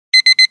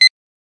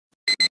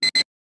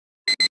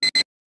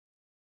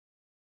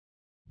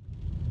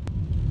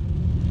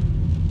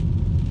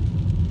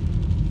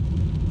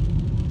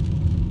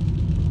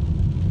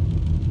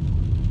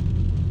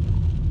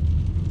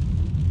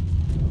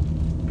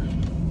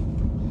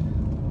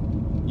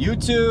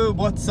YouTube,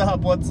 what's up,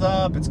 what's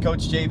up? It's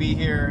Coach JB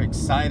here,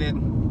 excited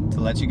to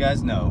let you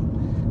guys know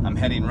I'm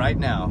heading right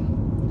now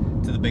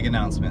to the big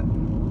announcement.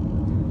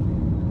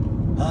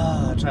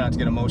 I try not to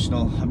get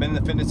emotional. I've been in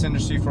the fitness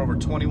industry for over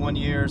 21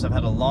 years. I've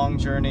had a long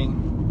journey.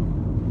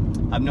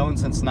 I've known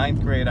since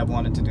 9th grade I've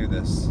wanted to do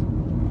this.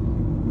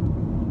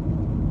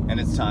 And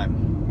it's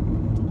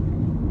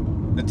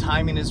time. The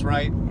timing is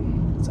right.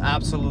 It's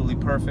absolutely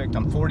perfect.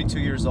 I'm 42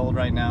 years old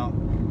right now.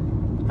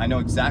 I know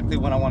exactly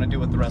what I want to do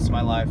with the rest of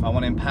my life. I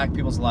want to impact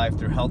people's life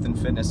through health and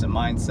fitness and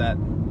mindset.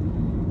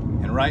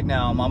 And right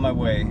now I'm on my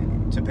way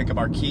to pick up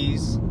our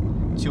keys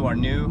to our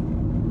new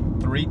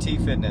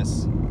 3T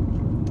Fitness,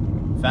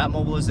 Fat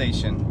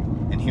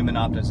Mobilization, and Human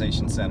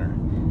Optimization Center.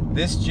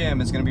 This gym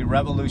is going to be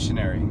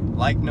revolutionary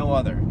like no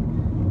other.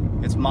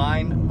 It's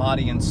mind,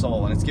 body, and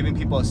soul, and it's giving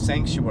people a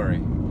sanctuary,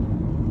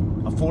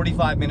 a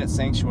 45-minute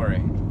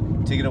sanctuary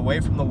to get away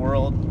from the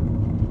world,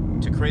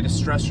 to create a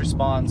stress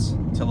response,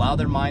 to allow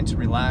their mind to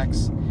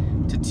relax,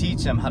 to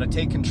teach them how to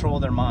take control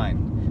of their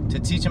mind, to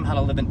teach them how to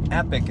live an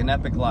epic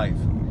life,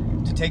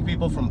 to take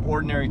people from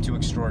ordinary to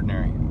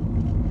extraordinary.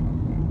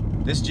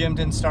 This gym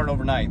didn't start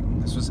overnight.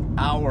 This was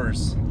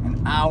hours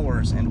and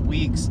hours and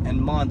weeks and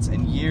months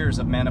and years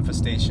of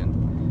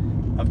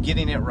manifestation, of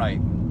getting it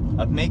right,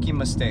 of making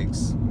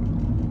mistakes,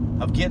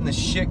 of getting the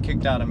shit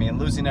kicked out of me and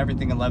losing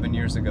everything 11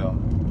 years ago.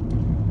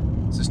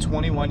 This is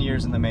 21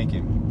 years in the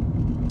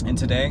making. And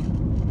today,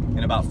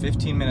 in about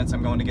 15 minutes,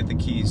 I'm going to get the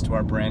keys to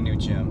our brand new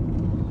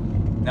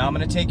gym. Now I'm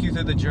going to take you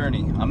through the journey.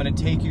 I'm going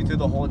to take you through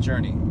the whole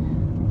journey.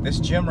 This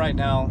gym right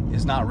now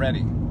is not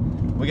ready.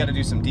 We got to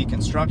do some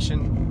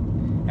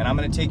deconstruction, and I'm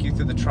going to take you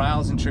through the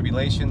trials and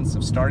tribulations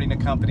of starting a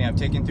company. I've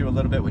taken through a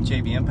little bit with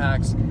JB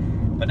Impacts,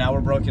 but now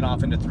we're broken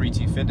off into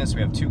 3T Fitness.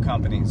 We have 2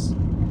 companies,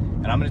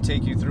 and I'm going to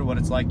take you through what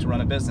it's like to run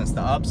a business,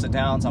 the ups, the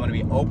downs. I'm going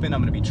to be open.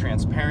 I'm going to be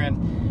transparent.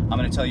 I'm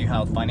going to tell you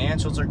how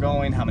financials are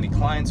going, how many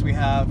clients we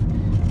have,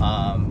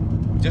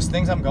 just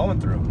things I'm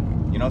going through,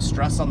 you know,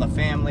 stress on the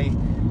family.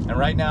 And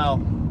right now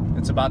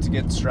it's about to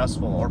get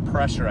stressful, or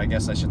pressure, I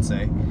guess I should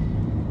say.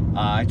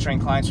 I train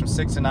clients from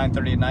 6 to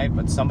 9:30 at night,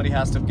 but somebody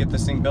has to get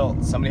this thing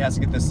built. Somebody has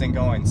to get this thing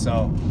going.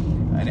 So,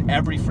 and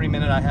every free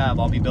minute I have,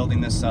 I'll be building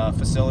this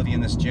facility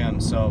in this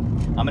gym. So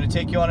I'm going to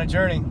take you on a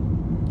journey.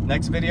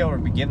 Next video, we'll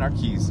be getting our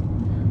keys.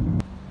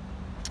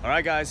 All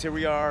right, guys, here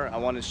we are. I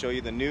wanted to show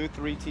you the new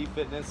 3T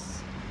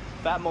Fitness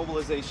Fat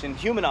Mobilization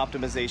Human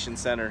Optimization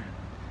Center.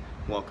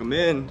 Welcome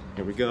in.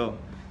 Here we go.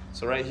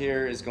 So right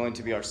here is going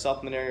to be our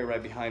supplement area.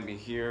 Right behind me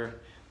here,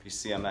 you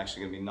see I'm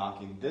actually going to be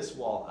knocking this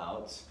wall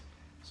out.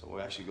 So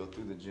we'll actually go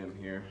through the gym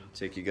here. I'll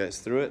take you guys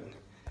through it.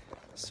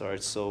 Sorry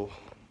it's so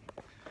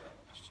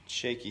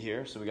shaky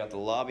here. So we got the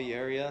lobby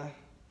area.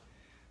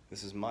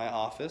 This is my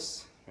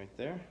office right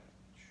there.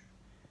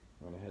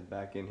 I'm going to head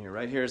back in here.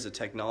 Right here is the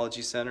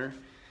technology center.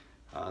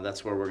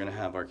 That's where we're going to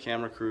have our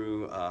camera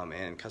crew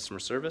and customer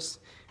service.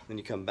 Then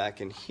you come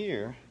back in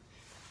here,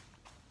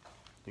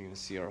 you're going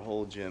to see our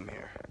whole gym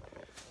here.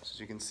 So as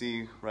you can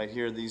see right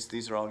here,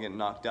 these are all getting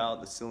knocked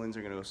out. The ceilings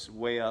are going to go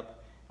way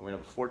up, and we're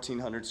going to have a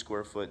 1,400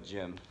 square foot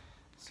gym.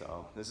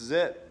 So this is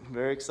it.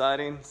 Very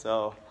exciting.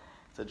 So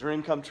it's a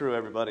dream come true,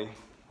 everybody.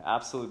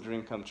 Absolute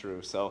dream come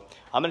true. So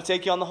I'm going to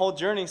take you on the whole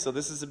journey. So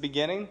this is the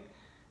beginning,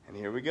 and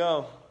here we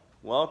go.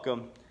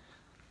 Welcome.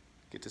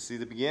 Get to see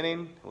the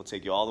beginning. We'll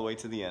take you all the way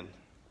to the end.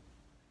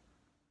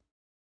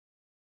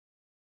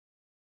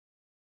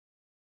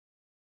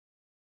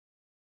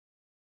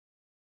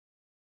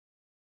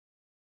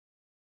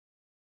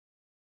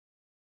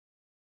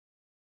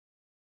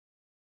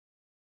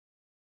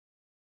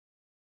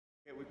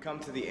 We've come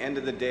to the end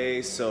of the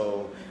day,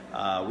 so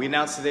we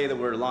announced today that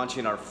we're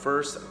launching our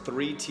first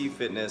 3T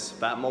Fitness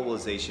Fat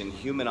Mobilization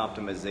Human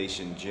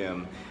Optimization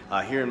Gym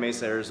here in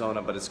Mesa, Arizona,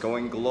 but it's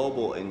going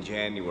global in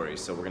January,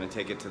 so we're going to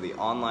take it to the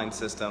online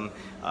system.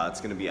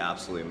 It's going to be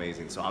absolutely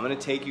amazing. So I'm going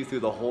to take you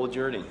through the whole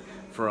journey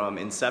from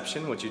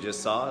inception, which you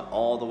just saw,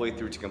 all the way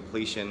through to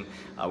completion.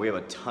 We have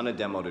a ton of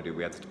demo to do.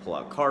 We have to pull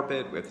out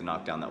carpet, we have to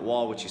knock down that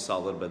wall, which you saw a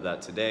little bit of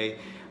that today.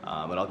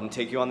 But I'm going to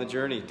take you on the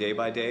journey day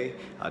by day,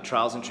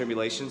 trials and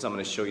tribulations. I'm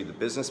going to show you the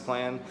business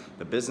plan,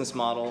 the business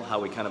model, how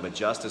we kind of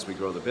adjust as we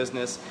grow the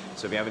business.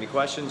 So if you have any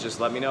questions, just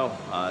let me know.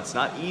 It's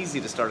not easy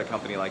to start a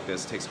company like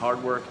this. It takes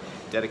hard work,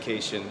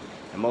 dedication,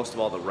 and most of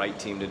all, the right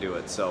team to do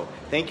it. So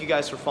thank you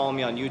guys for following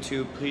me on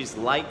YouTube. Please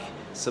like,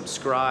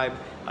 subscribe.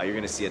 You're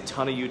going to see a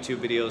ton of YouTube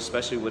videos,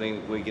 especially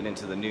when we get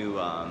into the new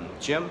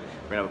gym.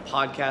 We're going to have a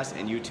podcast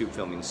and YouTube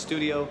filming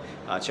studio.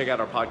 Check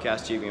out our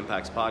podcast, JB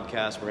Impacts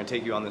Podcast. We're going to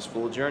take you on this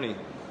full journey.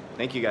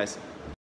 Thank you, guys.